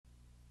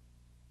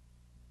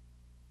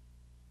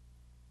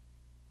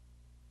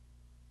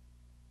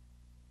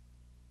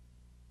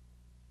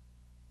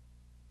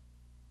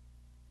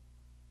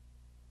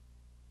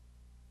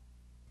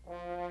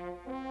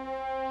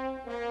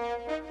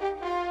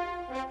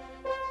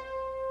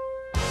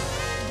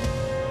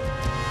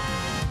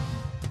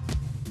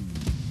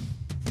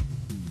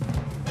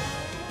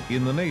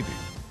In the Navy,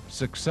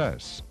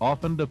 success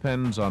often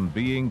depends on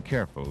being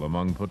careful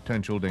among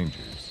potential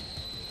dangers.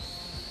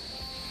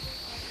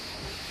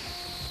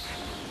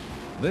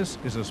 This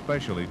is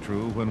especially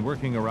true when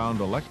working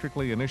around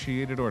electrically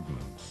initiated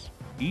ordnance,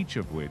 each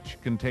of which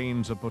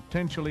contains a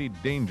potentially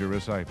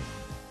dangerous item.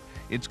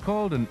 It's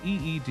called an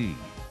EED,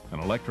 an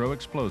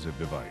electro-explosive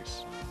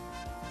device.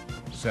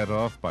 Set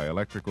off by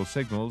electrical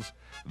signals,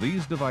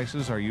 these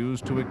devices are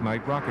used to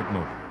ignite rocket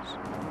motors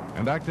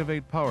and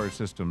activate power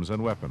systems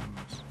and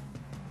weapons.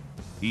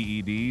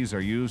 EEDs are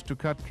used to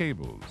cut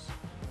cables,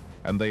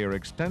 and they are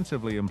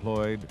extensively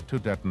employed to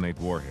detonate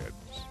warheads.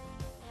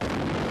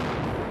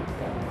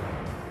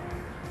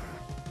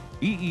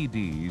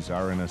 EEDs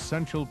are an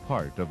essential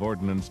part of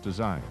ordnance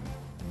design,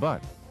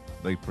 but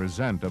they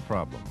present a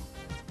problem.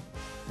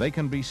 They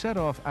can be set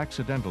off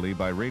accidentally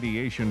by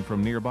radiation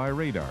from nearby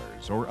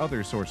radars or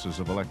other sources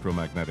of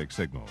electromagnetic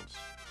signals.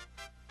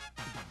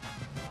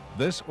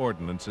 This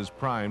ordnance is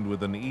primed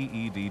with an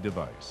EED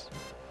device.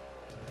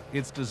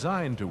 It's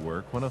designed to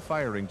work when a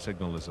firing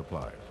signal is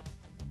applied,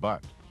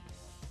 but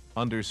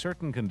under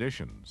certain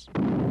conditions,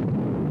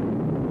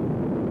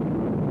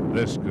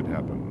 this could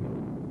happen.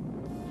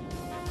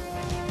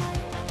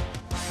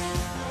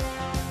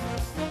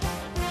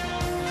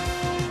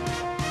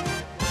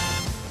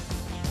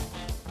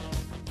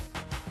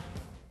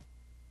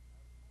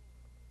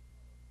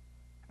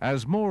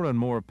 As more and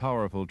more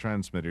powerful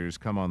transmitters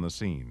come on the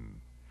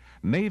scene,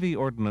 Navy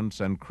ordnance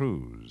and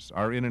crews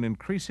are in an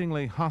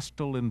increasingly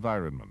hostile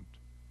environment.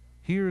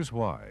 Here's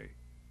why.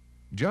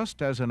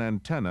 Just as an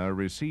antenna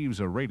receives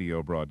a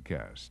radio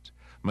broadcast,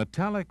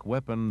 metallic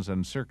weapons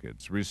and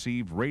circuits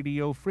receive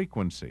radio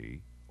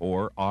frequency,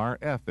 or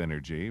RF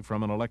energy,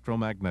 from an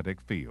electromagnetic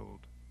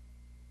field.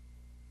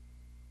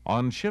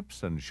 On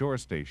ships and shore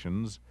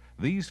stations,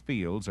 these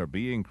fields are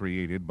being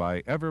created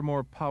by ever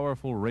more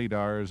powerful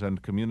radars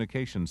and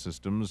communication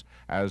systems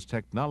as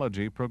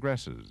technology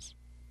progresses.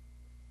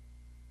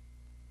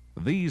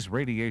 These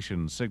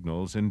radiation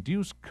signals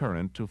induce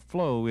current to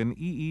flow in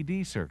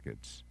EED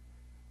circuits,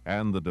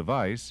 and the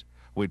device,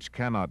 which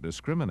cannot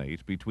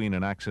discriminate between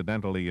an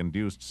accidentally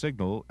induced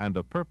signal and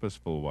a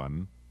purposeful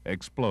one,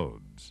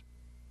 explodes.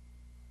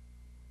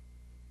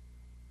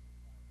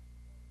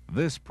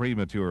 This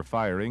premature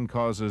firing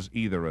causes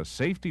either a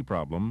safety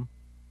problem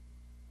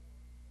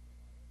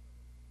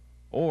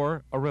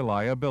or a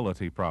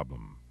reliability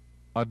problem,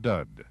 a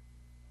dud.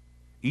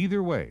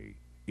 Either way,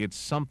 it's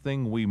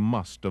something we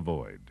must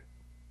avoid.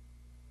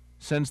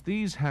 Since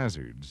these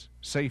hazards,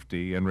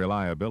 safety and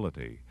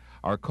reliability,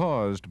 are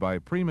caused by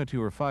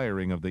premature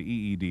firing of the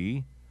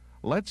EED,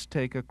 let's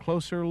take a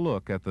closer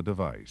look at the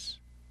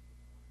device.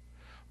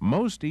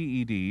 Most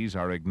EEDs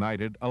are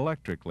ignited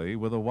electrically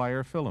with a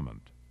wire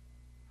filament.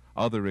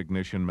 Other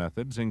ignition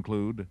methods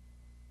include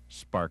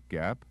spark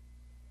gap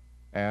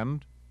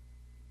and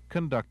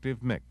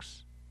conductive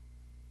mix.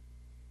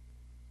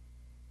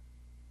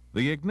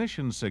 The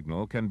ignition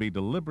signal can be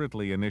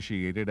deliberately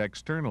initiated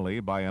externally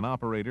by an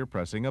operator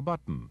pressing a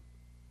button,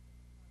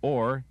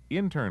 or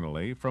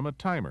internally from a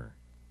timer,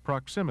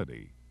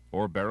 proximity,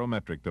 or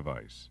barometric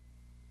device.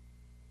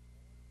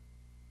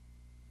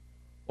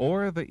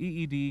 Or the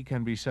EED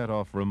can be set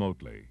off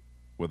remotely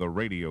with a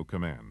radio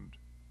command.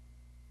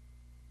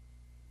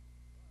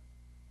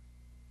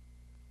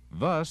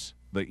 Thus,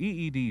 the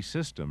EED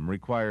system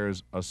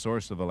requires a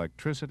source of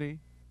electricity,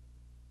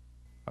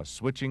 a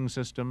switching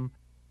system,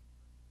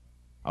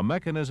 a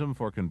mechanism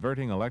for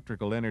converting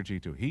electrical energy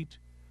to heat,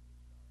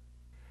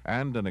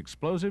 and an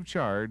explosive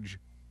charge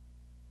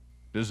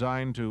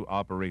designed to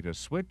operate a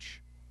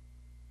switch,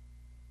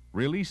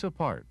 release a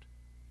part,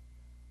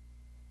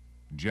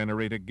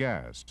 generate a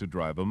gas to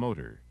drive a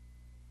motor,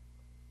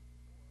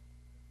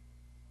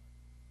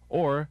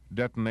 or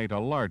detonate a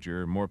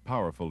larger, more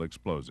powerful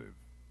explosive.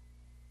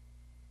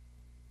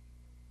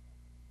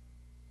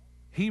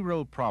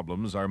 Hero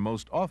problems are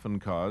most often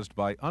caused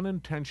by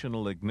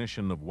unintentional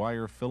ignition of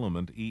wire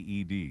filament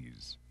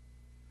EEDs.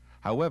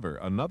 However,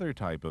 another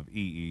type of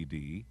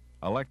EED,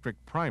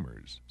 electric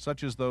primers,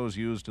 such as those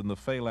used in the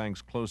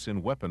Phalanx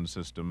close-in weapon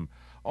system,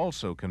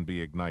 also can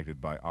be ignited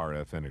by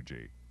RF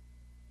energy.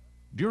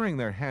 During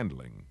their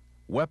handling,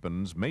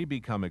 weapons may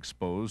become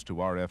exposed to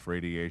RF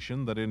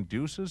radiation that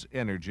induces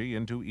energy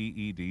into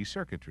EED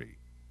circuitry.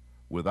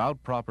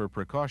 Without proper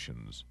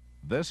precautions,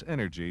 this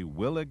energy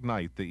will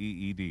ignite the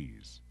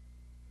EEDs.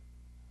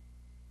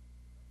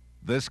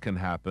 This can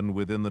happen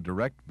within the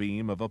direct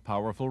beam of a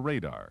powerful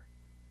radar.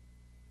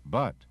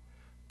 But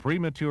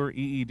premature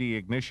EED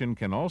ignition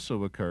can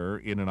also occur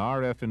in an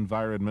RF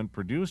environment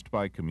produced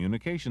by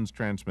communications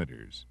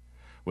transmitters,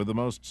 with the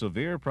most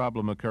severe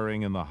problem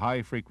occurring in the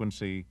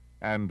high-frequency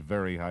and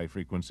very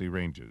high-frequency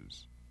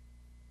ranges.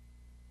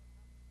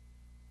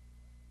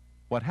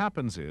 What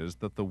happens is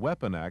that the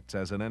weapon acts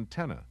as an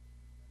antenna,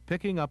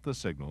 picking up the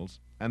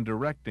signals and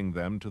directing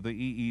them to the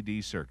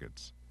EED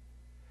circuits.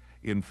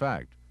 In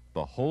fact,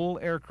 the whole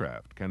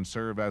aircraft can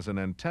serve as an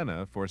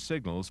antenna for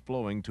signals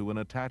flowing to an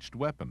attached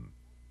weapon.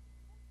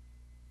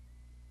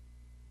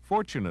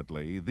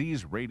 Fortunately,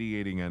 these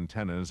radiating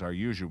antennas are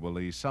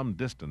usually some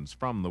distance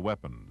from the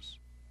weapons,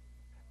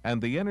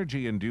 and the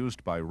energy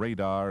induced by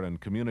radar and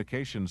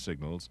communication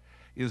signals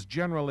is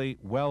generally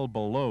well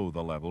below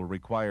the level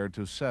required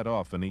to set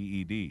off an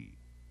EED.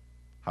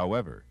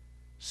 However,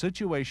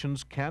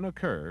 situations can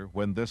occur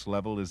when this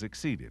level is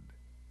exceeded.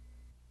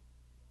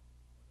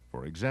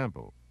 For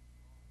example,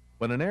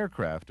 when an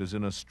aircraft is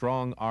in a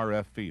strong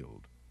RF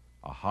field,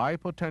 a high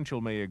potential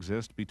may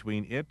exist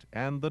between it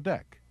and the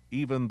deck,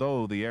 even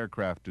though the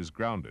aircraft is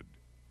grounded.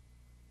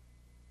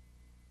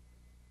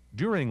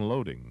 During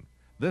loading,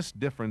 this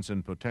difference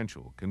in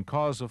potential can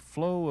cause a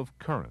flow of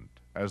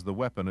current as the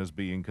weapon is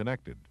being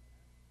connected.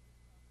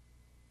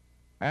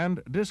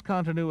 And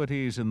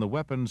discontinuities in the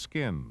weapon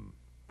skin,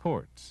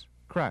 ports,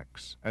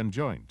 cracks, and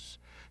joints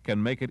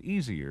can make it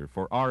easier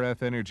for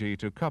RF energy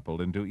to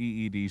couple into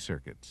EED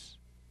circuits.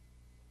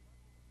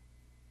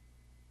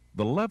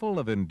 The level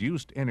of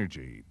induced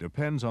energy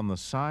depends on the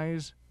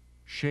size,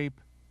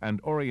 shape, and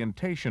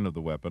orientation of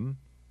the weapon,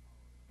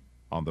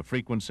 on the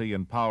frequency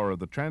and power of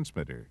the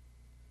transmitter,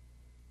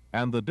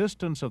 and the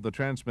distance of the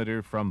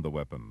transmitter from the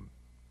weapon.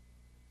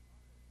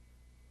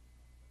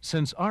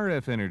 Since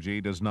RF energy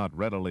does not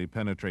readily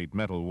penetrate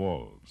metal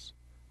walls,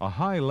 a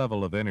high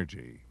level of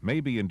energy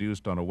may be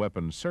induced on a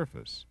weapon's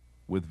surface,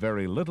 with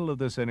very little of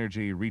this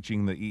energy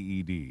reaching the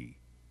EED.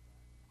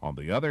 On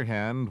the other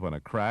hand, when a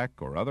crack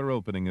or other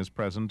opening is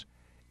present,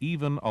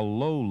 even a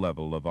low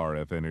level of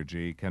RF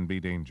energy can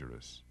be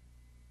dangerous.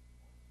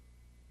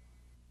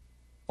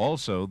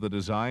 Also, the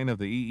design of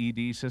the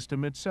EED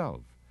system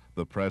itself,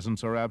 the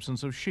presence or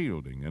absence of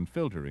shielding and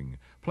filtering,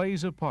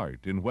 plays a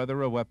part in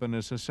whether a weapon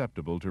is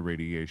susceptible to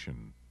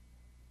radiation.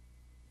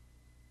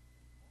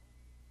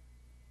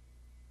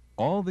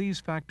 All these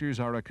factors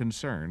are a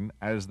concern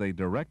as they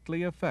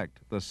directly affect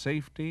the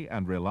safety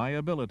and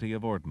reliability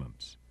of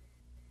ordnance.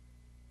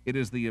 It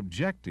is the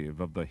objective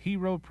of the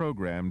HERO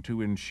program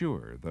to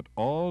ensure that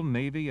all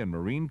Navy and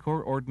Marine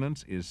Corps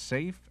ordnance is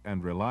safe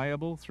and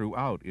reliable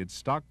throughout its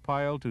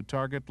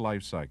stockpile-to-target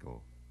life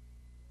cycle.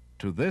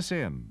 To this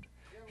end,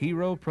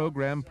 HERO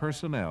program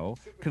personnel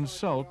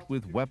consult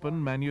with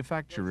weapon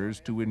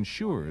manufacturers to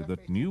ensure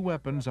that new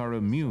weapons are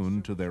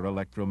immune to their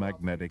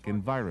electromagnetic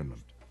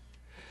environment.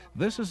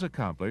 This is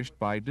accomplished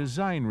by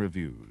design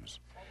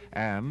reviews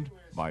and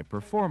by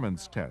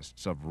performance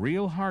tests of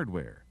real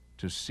hardware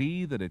to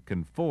see that it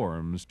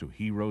conforms to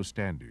HERO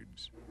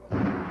standards.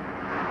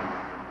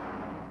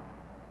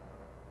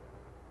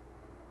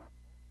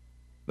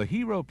 The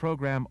HERO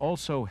program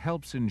also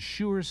helps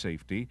ensure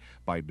safety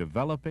by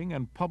developing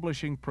and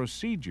publishing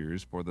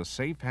procedures for the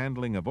safe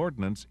handling of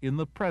ordnance in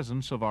the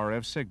presence of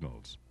RF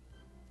signals.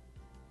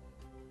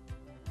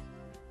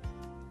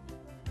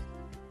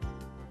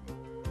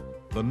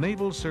 The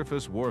Naval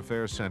Surface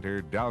Warfare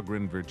Center,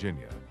 Dahlgren,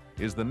 Virginia,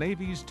 is the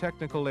Navy's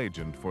technical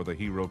agent for the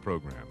HERO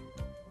program.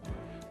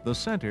 The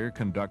center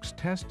conducts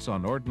tests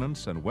on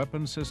ordnance and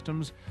weapon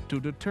systems to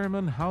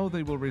determine how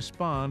they will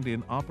respond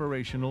in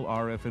operational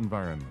RF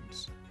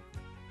environments.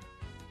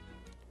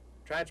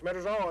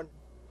 Transmitter's on.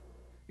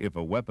 If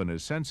a weapon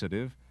is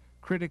sensitive,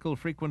 critical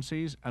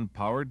frequencies and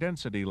power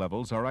density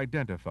levels are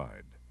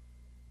identified.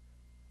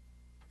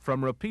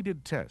 From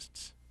repeated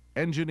tests,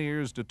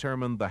 engineers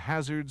determine the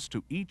hazards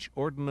to each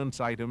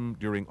ordnance item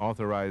during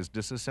authorized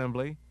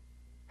disassembly,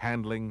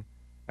 handling,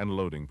 and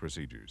loading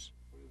procedures.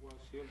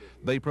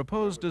 They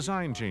propose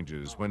design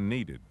changes when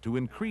needed to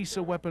increase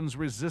a weapon's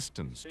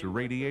resistance to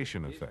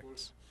radiation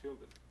effects.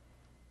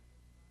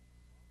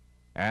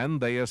 And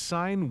they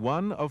assign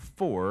one of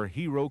 4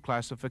 HERO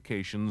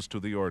classifications to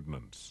the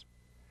ordnance.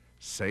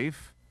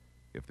 Safe,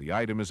 if the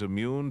item is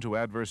immune to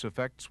adverse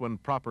effects when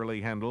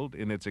properly handled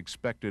in its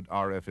expected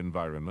RF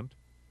environment.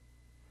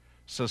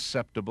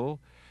 Susceptible,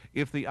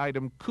 if the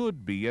item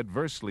could be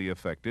adversely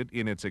affected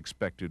in its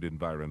expected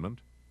environment.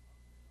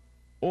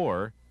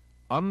 Or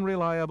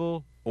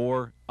unreliable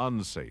or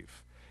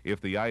unsafe, if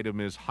the item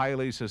is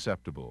highly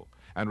susceptible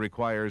and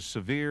requires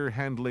severe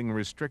handling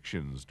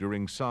restrictions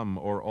during some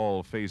or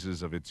all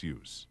phases of its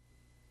use.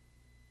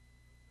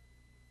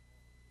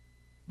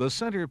 The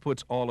center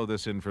puts all of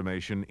this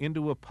information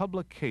into a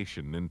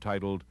publication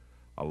entitled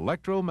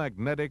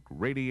Electromagnetic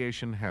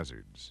Radiation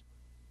Hazards.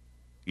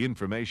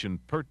 Information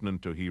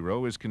pertinent to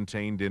HERO is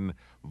contained in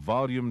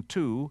Volume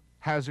 2,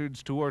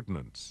 Hazards to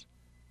Ordnance.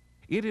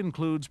 It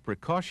includes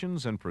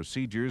precautions and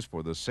procedures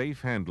for the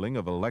safe handling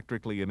of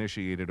electrically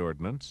initiated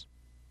ordnance,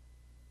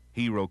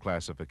 HERO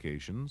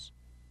classifications,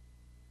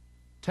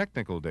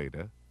 technical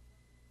data,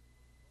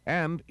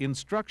 and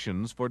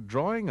instructions for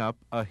drawing up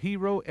a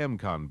HERO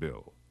Emcon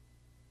bill.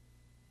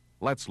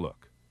 Let's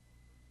look.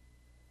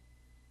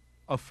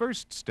 A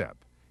first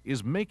step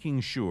is making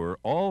sure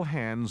all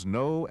hands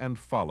know and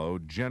follow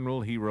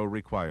general HERO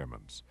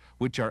requirements,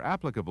 which are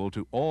applicable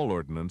to all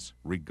ordnance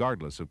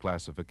regardless of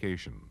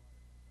classification.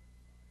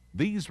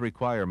 These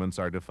requirements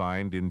are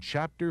defined in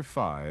Chapter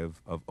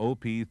 5 of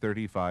OP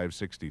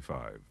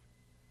 3565.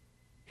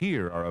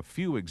 Here are a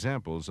few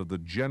examples of the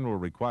general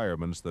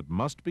requirements that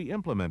must be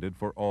implemented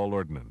for all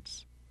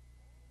ordnance.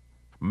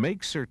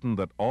 Make certain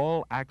that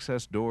all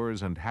access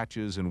doors and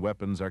hatches in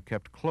weapons are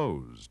kept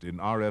closed in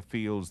RF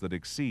fields that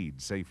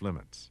exceed safe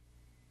limits.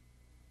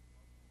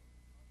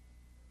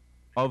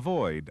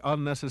 Avoid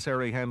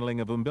unnecessary handling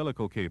of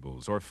umbilical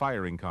cables or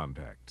firing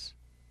contacts.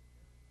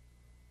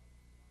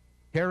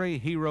 Carry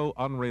HERO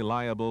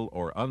unreliable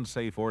or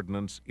unsafe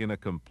ordnance in a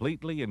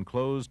completely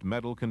enclosed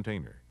metal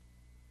container.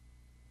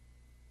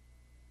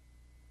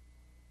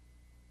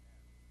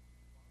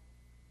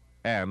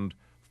 And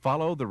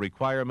follow the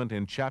requirement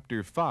in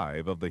Chapter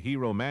 5 of the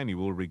HERO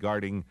Manual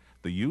regarding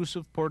the use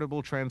of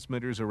portable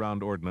transmitters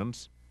around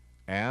ordnance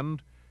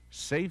and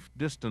safe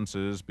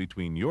distances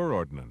between your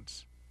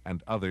ordnance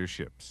and other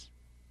ships.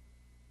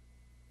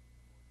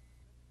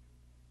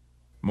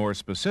 More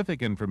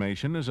specific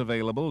information is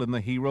available in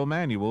the HERO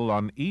Manual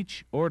on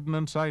each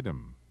ordnance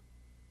item.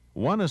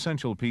 One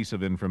essential piece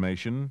of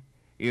information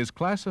is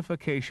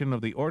classification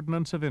of the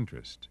ordnance of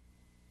interest.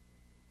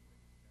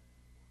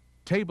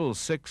 Table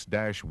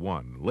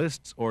 6-1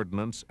 lists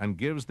ordnance and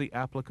gives the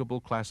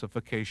applicable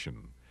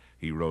classification: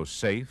 HERO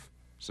safe,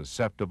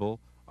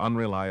 susceptible,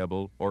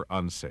 unreliable, or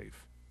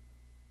unsafe.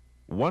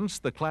 Once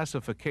the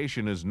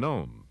classification is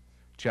known,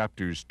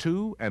 Chapters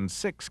 2 and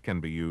 6 can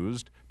be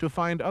used to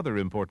find other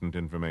important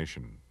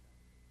information.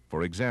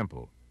 For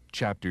example,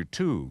 Chapter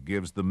 2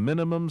 gives the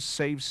minimum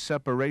safe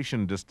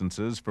separation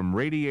distances from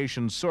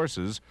radiation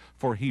sources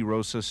for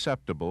HERO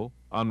susceptible,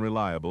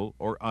 unreliable,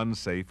 or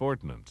unsafe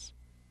ordnance.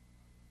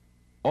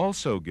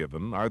 Also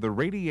given are the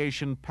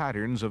radiation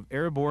patterns of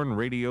airborne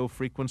radio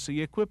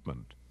frequency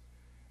equipment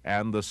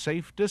and the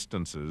safe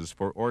distances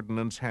for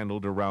ordnance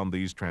handled around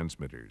these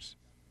transmitters.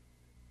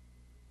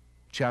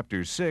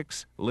 Chapter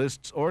 6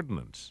 lists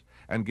ordnance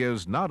and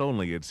gives not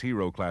only its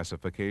HERO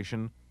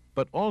classification,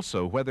 but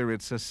also whether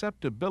its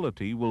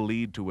susceptibility will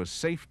lead to a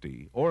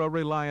safety or a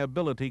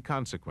reliability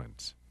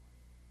consequence.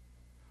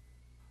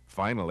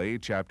 Finally,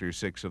 Chapter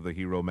 6 of the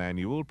HERO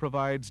Manual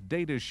provides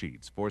data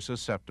sheets for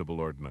susceptible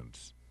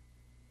ordnance.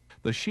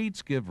 The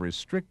sheets give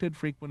restricted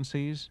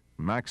frequencies,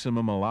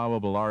 maximum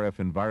allowable RF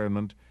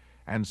environment,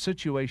 and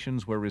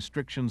situations where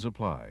restrictions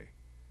apply.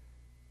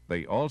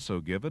 They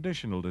also give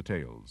additional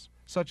details,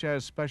 such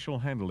as special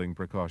handling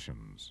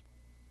precautions.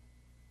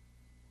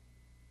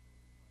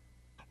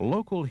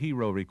 Local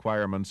HERO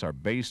requirements are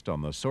based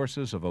on the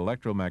sources of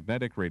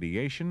electromagnetic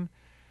radiation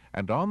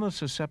and on the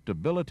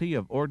susceptibility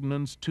of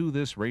ordnance to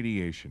this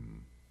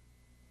radiation.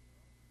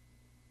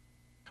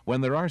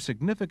 When there are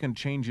significant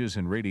changes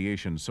in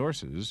radiation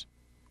sources,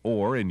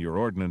 or in your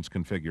ordnance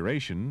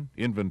configuration,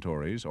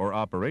 inventories, or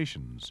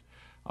operations,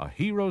 a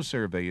HERO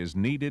survey is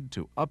needed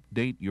to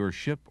update your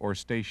ship or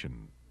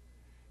station.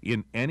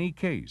 In any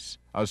case,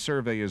 a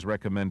survey is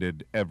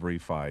recommended every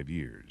 5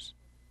 years.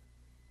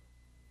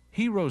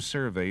 HERO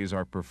surveys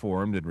are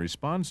performed in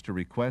response to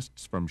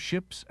requests from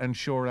ships and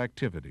shore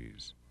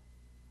activities.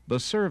 The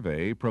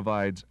survey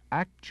provides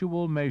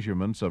actual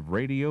measurements of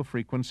radio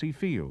frequency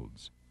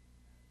fields,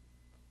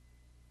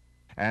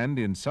 and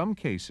in some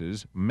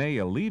cases may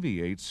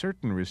alleviate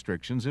certain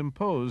restrictions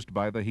imposed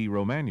by the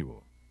HERO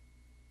Manual.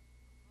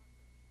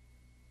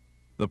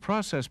 The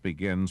process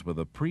begins with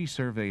a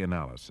pre-survey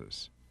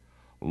analysis.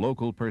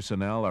 Local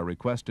personnel are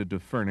requested to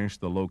furnish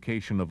the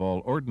location of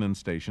all ordnance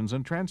stations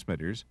and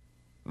transmitters,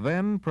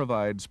 then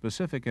provide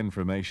specific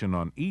information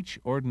on each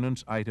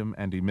ordnance item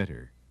and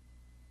emitter.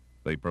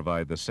 They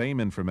provide the same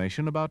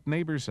information about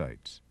neighbor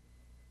sites.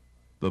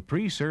 The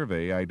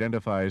pre-survey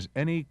identifies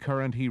any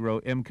current HERO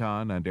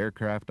Emcon and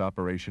aircraft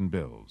operation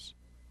bills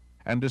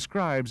and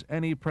describes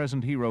any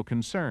present HERO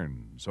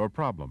concerns or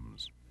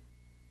problems.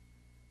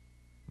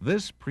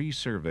 This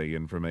pre-survey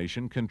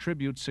information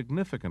contributes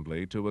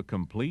significantly to a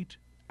complete,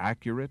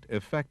 accurate,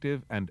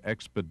 effective, and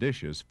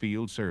expeditious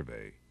field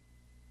survey.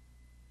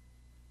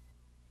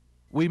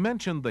 We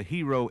mentioned the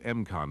HERO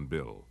Emcon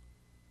bill.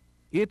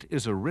 It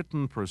is a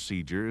written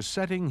procedure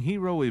setting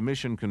HERO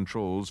emission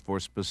controls for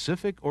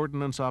specific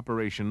ordnance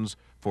operations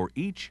for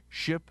each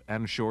ship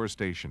and shore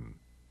station.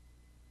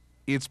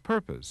 Its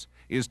purpose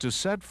is to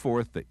set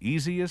forth the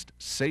easiest,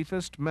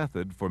 safest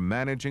method for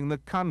managing the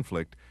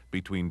conflict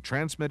between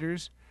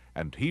transmitters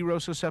and HERO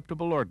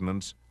susceptible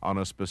ordnance on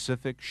a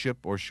specific ship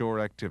or shore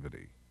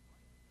activity.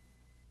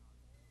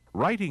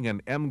 Writing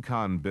an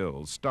Emcon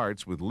bill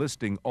starts with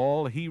listing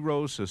all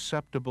HERO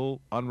susceptible,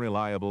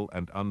 unreliable,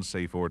 and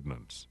unsafe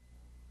ordnance,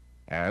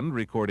 and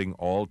recording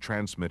all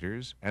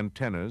transmitters,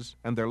 antennas,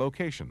 and their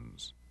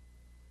locations.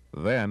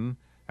 Then,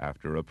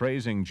 after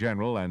appraising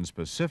general and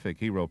specific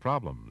HERO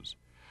problems,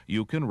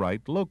 you can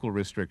write local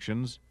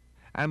restrictions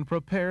and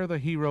prepare the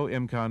HERO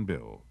Emcon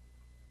bill.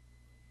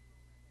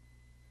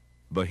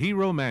 The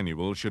HERO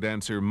Manual should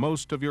answer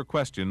most of your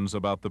questions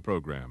about the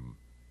program.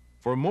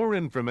 For more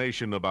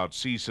information about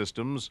sea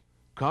systems,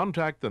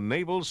 contact the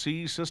Naval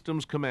Sea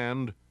Systems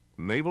Command,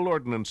 Naval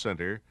Ordnance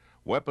Center,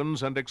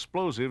 Weapons and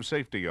Explosive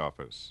Safety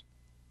Office.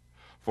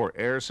 For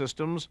air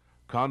systems,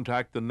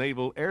 contact the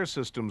Naval Air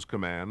Systems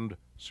Command,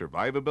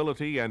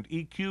 Survivability and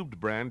E-Cubed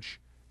Branch,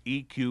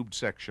 E-Cubed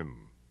Section.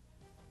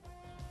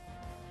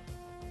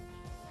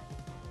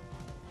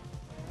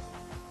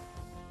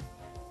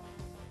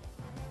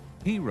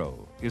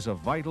 HERO is a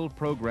vital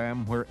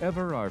program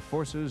wherever our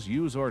forces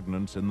use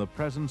ordnance in the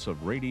presence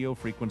of radio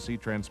frequency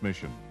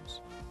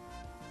transmissions.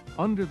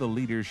 Under the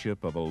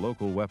leadership of a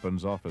local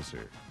weapons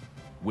officer,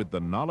 with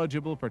the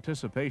knowledgeable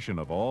participation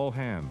of all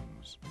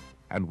hands,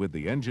 and with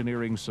the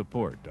engineering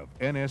support of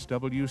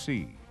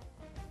NSWC,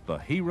 the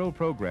HERO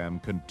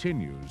program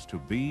continues to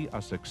be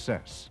a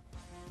success.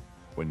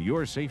 When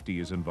your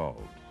safety is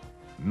involved,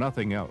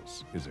 nothing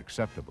else is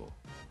acceptable.